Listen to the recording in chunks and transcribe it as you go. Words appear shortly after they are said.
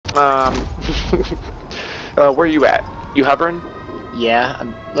Where are you at? You hovering? Yeah,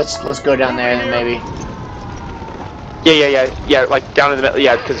 let's go down there then maybe. Yeah, like down in the middle,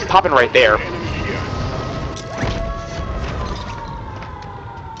 yeah, because it's popping right there.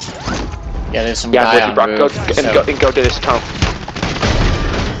 Yeah, there's some yeah, guy I'm with you, Brock. Go to this tunnel.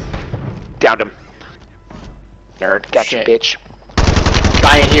 Downed him. Nerd, gotcha, bitch.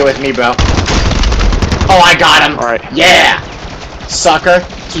 Guy in here with me, bro. Oh, I got him. All right. Yeah, sucker.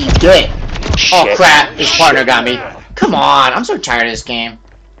 Keep it. Shit. Oh crap, his partner got me. Come on, I'm so tired of this game.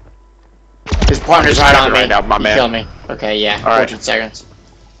 His partner's right on me. Right now, my man. He killed me. Okay, yeah. All 14 seconds.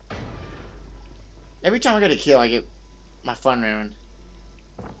 Every time I get a kill, I get my fun ruined.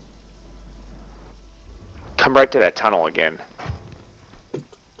 Come right to that tunnel again. Okay.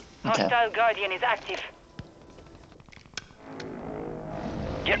 Hostile Guardian is active.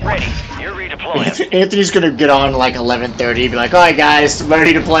 Get ready. You're redeploying. Anthony's gonna get on like 11:30, be like, "Alright, guys,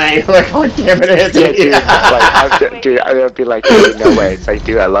 ready to play." Like, oh damn it, Anthony! Dude, I would be like, dude, no way. It's like,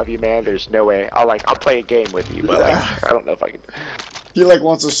 dude, I love you, man. There's no way. I'll play a game with you, but like, I don't know if I can. He like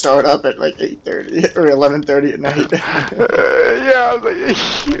wants to start up at like 8:30 or 11:30 at night. Yeah, I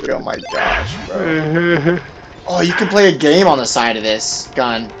was like, oh my gosh, bro. Oh, you can play a game on the side of this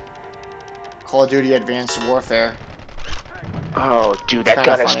gun. Call of Duty Advanced Warfare. Oh, dude, that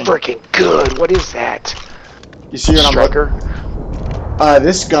gun is freaking good. What is that? You see what Striker?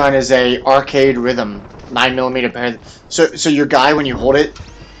 This gun is a arcade rhythm, 9mm pair. So your guy, when you hold it,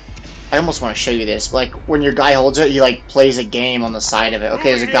 I almost want to show you this. But like when your guy holds it, he like plays a game on the side of it.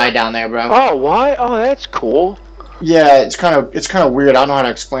 Okay, there's a guy down there, bro. Oh, what? Oh, that's cool. Yeah, it's kind of weird. I don't know how to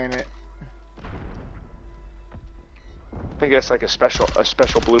explain it. I think that's like a special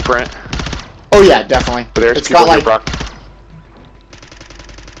blueprint. Oh yeah, definitely. There's it's got like. Brock.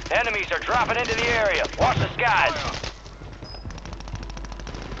 Enemies are dropping into the area. Watch the skies.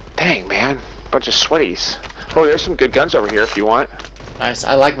 Dang, man. Bunch of sweaties. Oh, there's some good guns over here if you want. Nice.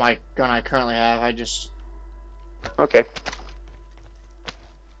 I like my gun I currently have. I just... Okay.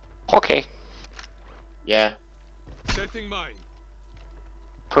 Okay. Yeah. Setting mine.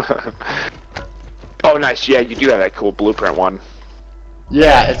 Oh, nice. Yeah, you do have that cool blueprint one.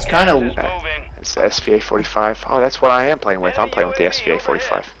 Yeah, it's kind of... It's the SVA-45. Oh, that's what I am playing with. I'm playing with the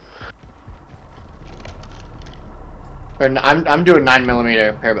SVA-45. I'm doing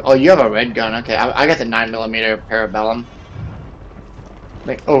 9mm parabellum. Oh, you have a red gun. Okay, I got the 9mm parabellum.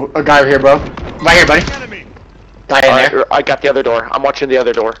 Like, oh, a guy over here, bro. Right here, buddy. Guy in there. I got the other door. I'm watching the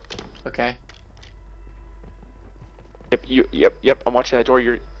other door. Okay. Yep. I'm watching that door.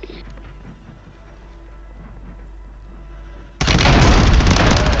 You're.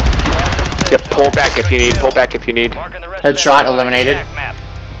 Yep. Pull back if you need. Pull back if you need. Headshot eliminated.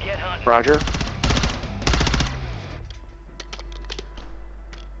 Roger.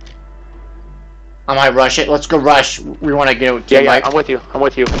 I might rush it. Let's go rush. We want to get. Yeah. I'm with you. I'm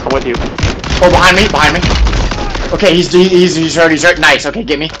with you. Oh, behind me. Okay, he's hurt. Nice. Okay,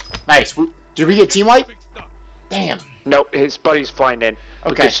 get me. Nice. Did we get team wipe? Damn. Nope, his buddy's flying in.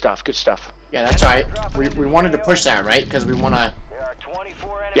 Okay. Good stuff. Yeah, that's right. We wanted to push that, right? Because we want to. There are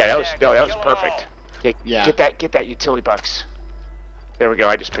 24 enemies. Yeah, that was perfect. Yeah. Get that utility box. There we go.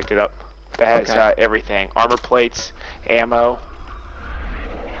 I just picked it up. That has everything: armor plates, ammo.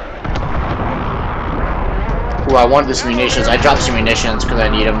 Ooh, I want this munitions. I dropped some munitions because I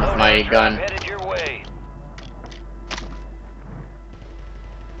need them with my gun. Headed your way.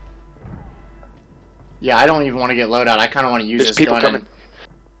 Yeah, I don't even want to get loadout. I kind of want to use this gun.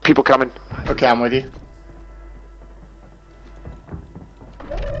 People coming. Okay, I'm with you.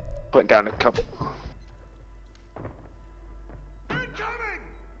 Putting down a couple.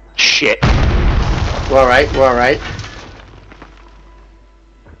 Incoming! Shit. We're alright.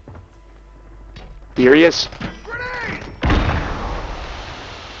 Here he is. Grenade!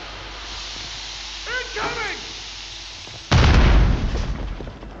 Incoming!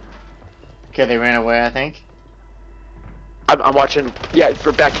 Okay, they ran away, I think. I'm watching. Yeah,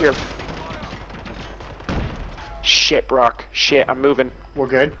 we're back here. Shit, Brock. Shit, I'm moving. We're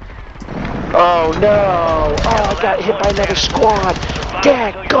good. Oh no! Oh, I got hit by another squad.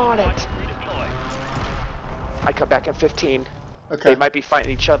 Daggone it! I come back at 15. Okay. They might be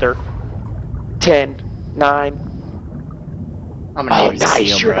fighting each other. 10, 9. I'm a Navy nice!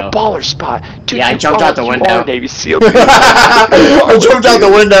 SEAL, You're bro. in a baller spot. Dude, yeah, I jumped out the window. You are Navy SEAL. I jumped out the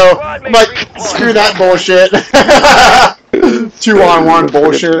window. I'm like, screw that bullshit. 2-on-1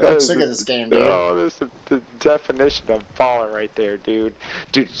 bullshit. I'm sick of this game, dude. Oh, this is the definition of baller right there, dude.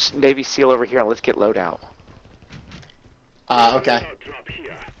 Dude, Navy SEAL over here. Let's get loadout. Okay.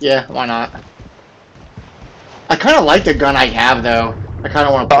 Yeah, why not? I kind of like the gun I have, though. I kind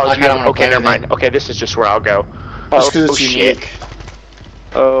of want to. Okay, never mind. Okay, this is just where I'll go. Just because it's unique.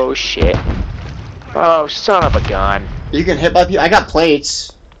 Oh shit! Oh, son of a gun! You can hit by people. I got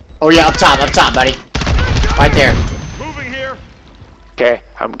plates. Oh yeah, up top, buddy. Right there. Moving here. Okay,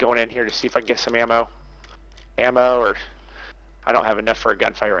 I'm going in here to see if I can get some ammo. Or I don't have enough for a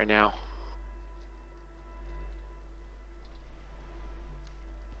gunfight right now.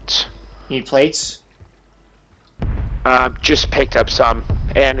 Need plates? Just picked up some,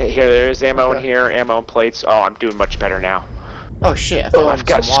 and here there's ammo in here, ammo and plates. Oh, I'm doing much better now. Oh shit! Oh, I've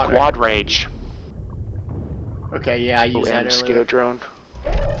got squad range. Okay, yeah, I use that mosquito earlier. drone.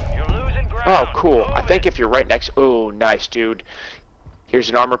 You're losing ground. Oh, cool. I Move think it. if you're right next. Oh, nice, dude. Here's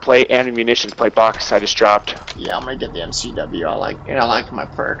an armor plate and a munitions plate box I just dropped. Yeah, I'm gonna get the MCW. I like my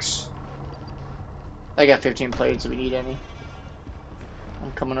perks. I got 15 plates if we need any.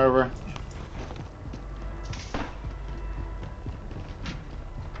 I'm coming over.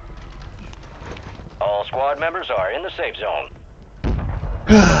 All squad members are in the safe zone.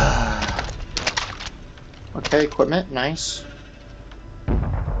 Okay, equipment, nice.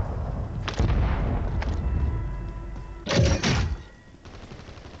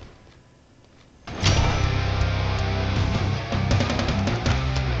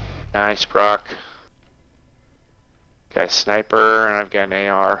 Nice, Brock. Got a sniper, and I've got an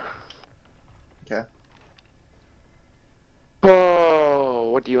AR. Okay. Oh,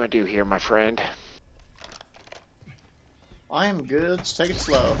 what do you want to do here, my friend? I am good. Let's take it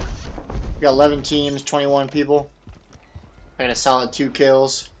slow. We got 11 teams, 21 people. I got a solid 2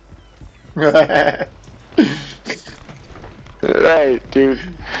 kills. Right, dude.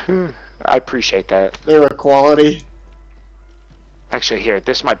 I appreciate that. They were quality. Actually, here,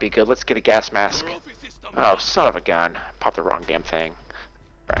 this might be good. Let's get a gas mask. Oh, son of a gun. Popped the wrong damn thing.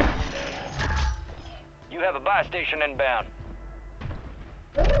 Right. You have a buy station inbound.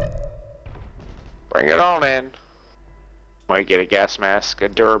 Bring it on in. Might get a gas mask, a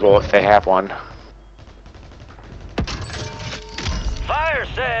durable if they have one. Fire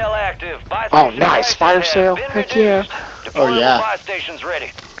sale active. Buy Oh, station nice. prices Fire have sale. been Heck reduced. yeah. Deployable yeah. Buy stations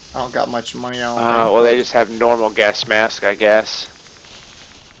ready. I don't got much money. I don't think. Well, they just have normal gas mask, I guess.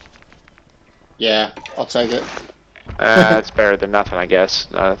 Yeah, I'll take it. That's better than nothing, I guess.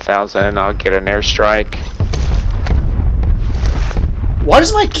 1,000. I'll get an airstrike. Why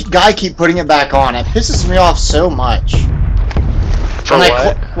does my guy keep putting it back on? It pisses me off so much. For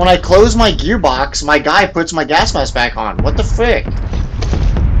what? When I close my gearbox, my guy puts my gas mask back on. What the frick?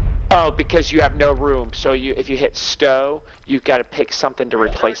 Oh, because you have no room. So if you hit stow, you've got to pick something to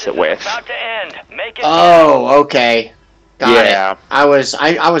replace it with. About to end. Make it Oh, okay. Got Yeah. it. I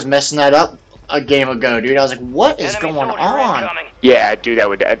was messing that up a game ago, dude. I was like, what is Enemy going soldier on? incoming. Yeah, dude, that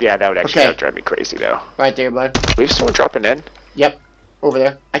would actually drive me crazy, though. Right there, bud. We have someone dropping in. Yep. Over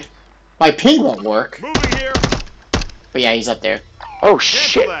there. My ping won't work. Moving here. But yeah, he's up there. Oh,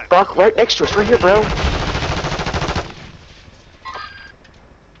 shit. that. Brock, right next to us. Right here, bro.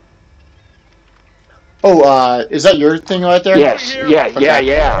 Oh, is that your thing right there? Yes. Yeah. You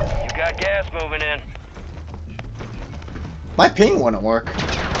got gas moving in. My ping wouldn't work.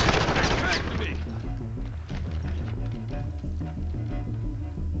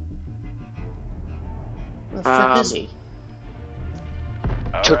 Where the frick is he?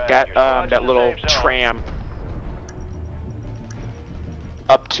 Took Alright, that your squad's that in the little safe zone. tram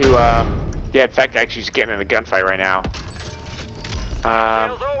up to yeah. In fact, actually, he's getting in a gunfight right now.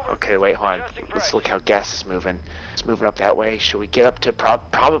 Okay, wait, hold on. Let's look how gas is moving. It's moving up that way. Should we get up to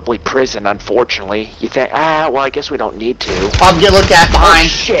probably prison? Unfortunately, you think? Well, I guess we don't need to. Get looked at Oh behind.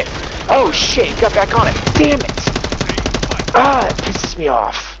 shit! Oh shit! He got back on it. Damn it! It pisses me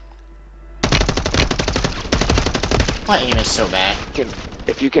off. My aim is so bad.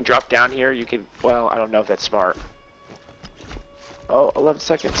 If you can drop down here, you can. Well, I don't know if that's smart. Oh, 11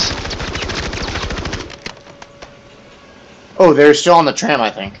 seconds. Oh, they're still on the tram, I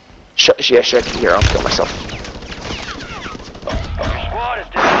think. Yeah, shit. Here, I'll kill myself. Your squad is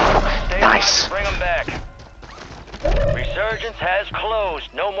down. Stay Nice. alive, bring them back. Resurgence has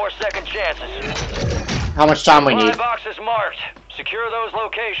closed. No more second chances. How much time we Supply need? boxes marked. Secure those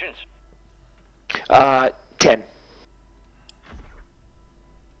locations. 10.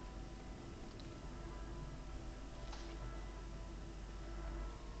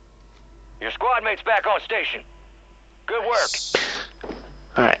 Your squad mate's back on station. Good work.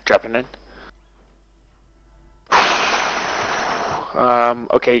 Alright, dropping in.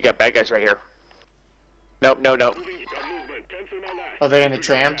 Okay, you got bad guys right here. Nope, no. Are they in the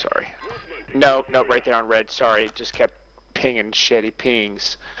tram? Sorry. No, right there on red. Sorry, it just kept pinging shitty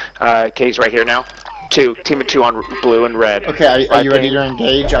pings. Okay, he's right here now. Two. Team of two on blue and red. Okay, are you ready to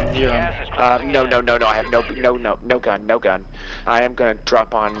engage? I'm near him. No. I have no gun. I am gonna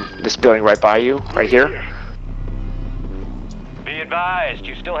drop on this building right by you, right here. Be advised,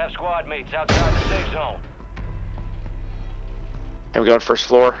 you still have squad mates outside the safe zone. And we go on first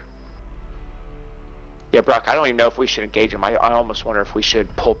floor. Yeah, Brock, I don't even know if we should engage him. I almost wonder if we should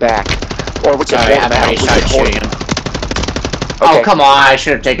pull back. Or we can Sorry, hold him out. We can hold him. Oh, Okay. come on, I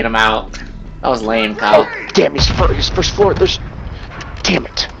should have taken him out. That was lame, Kyle. Oh, damn, he's first floor. There's... Damn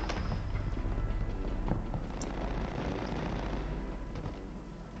it.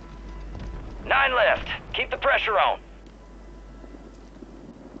 Nine left. Keep the pressure on.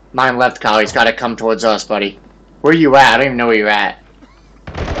 9 left, Kyle. He's got to come towards us, buddy. Where are you at? I don't even know where you're at.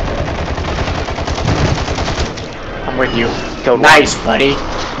 I'm with you. Nice, buddy.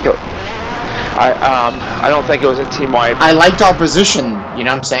 I don't think it was a team wipe. I liked our position. You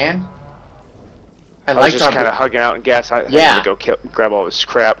know what I'm saying? I was just kind of hugging out and gas. I had to go grab all this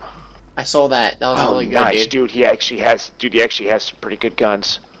crap. I saw that. That was really good, nice, dude. He actually has some pretty good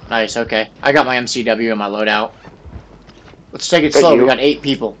guns. Nice. Okay. I got my MCW in my loadout. Let's take it slow. We got 8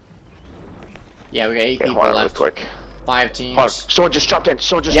 people. Yeah, we got 8 people left. Real quick. 5 teams. Hold on. Someone just dropped in.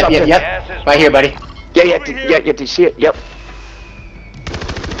 Yep. Right here, buddy. Yeah. Did you see it? Yep.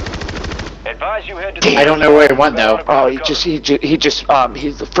 Advise you head to the I don't know where he went though. Oh, he's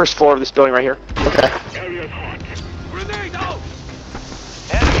the first floor of this building right here. Okay. Grenade out!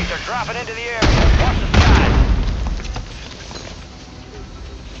 Enemies are dropping into the area. Watch the skies.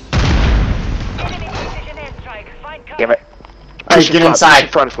 Enemy precision airstrike. Find cover. Damn it. Alright, get inside. In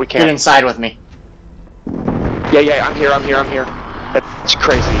front if we can. Get inside with me. Yeah. I'm here. That's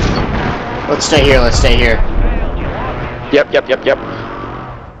crazy. Let's stay here. Yep.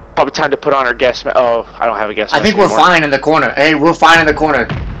 Probably time to put on our gas mask. Oh, I don't have a gas mask I think we're anymore. fine in the corner. Hey, we're fine in the corner.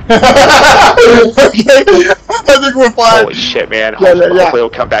 I think we're fine. Holy shit, man. Yeah. Hopefully it'll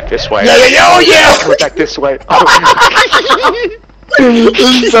come back this way. Yeah. Come back this way.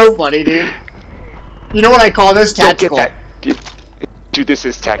 This is so funny, dude. You know what I call this? Tactical. Don't get that. Dude, this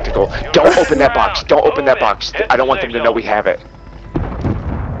is tactical. Don't open that box. I don't want them to know we have it.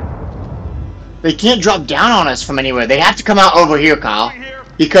 They can't drop down on us from anywhere. They have to come out over here, Kyle.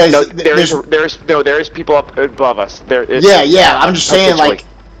 Because No, there is people up above us. There is. Yeah. I'm just saying, like,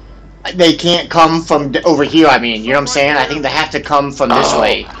 they can't come from over here. I mean, you know what I'm saying? I think they have to come from this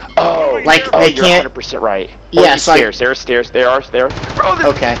way. Oh, like they you're can't. 100% right. Yeah, so stairs. There are stairs. There are.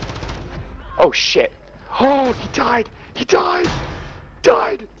 Okay. Oh shit! Oh, he died.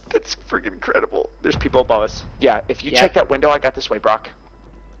 That's freaking incredible. There's people above us. Yeah. If you check that window, I got this way, Brock.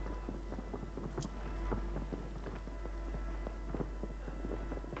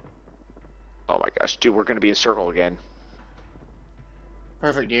 Oh my gosh, dude, we're gonna be in circle again.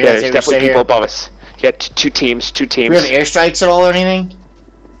 Perfect, dude. Yeah, there's definitely people above us. Yeah, two teams. Do we have airstrikes at all or anything?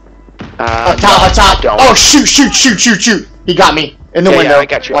 Up top. Don't. Oh, shoot. He got me. In the window. Yeah, I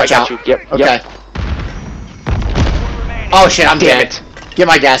got you. Watch out. Yep. Okay. Yep. Oh shit, I'm Damn dead. it. Get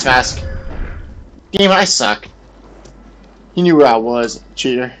my gas mask. Damn it, I suck. He knew where I was,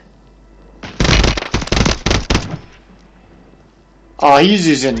 cheater. Oh, he's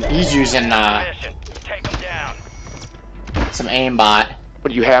using Take them down. some aimbot. What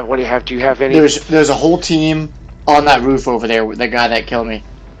do you have? Do you have any? There's a whole team on that roof over there with the guy that killed me.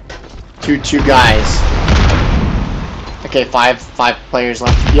 Two guys. Okay, five players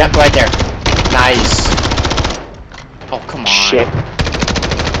left. Yep, right there. Nice. Oh, come on. Shit.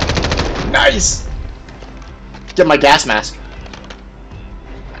 Nice. Get my gas mask.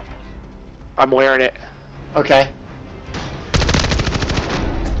 I'm wearing it. Okay.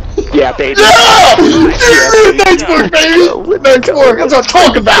 Yeah, baby. Nice work, baby. Nice work. That's what I'm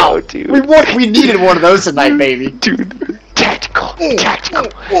talking about. Dude. We needed one of those tonight, baby. Dude, tactical, baby,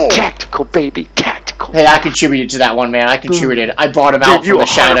 tactical. Hey, I contributed to that one, man. I contributed. I brought him out from the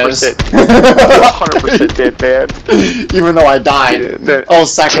shadows. 100% did, man. Even though I died. Oh,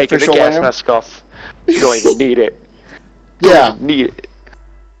 sacrificial taking the gas lamb. mask off. You don't even need it. Yeah. Need it.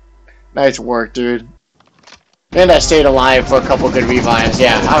 Nice work, dude. And I stayed alive for a couple good revives.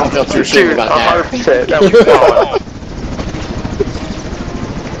 Yeah, I don't feel too shitty about that. 100%. That was solid.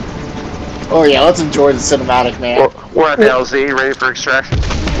 Oh yeah, let's enjoy the cinematic, man. We're at the LZ, ready for extraction.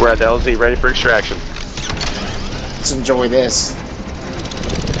 Let's enjoy this.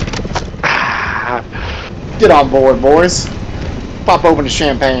 Get on board, boys. Pop open the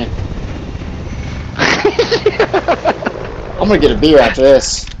champagne. I'm gonna get a beer after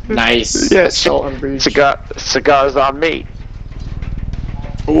this. Nice. Yeah, cigars on me.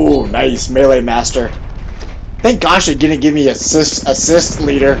 Ooh, nice. Melee master. Thank gosh you're gonna give me assist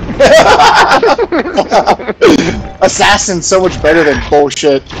leader. Assassin's so much better than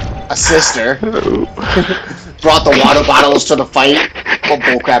bullshit assister. Brought the water bottles to the fight. What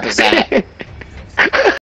bullcrap is that?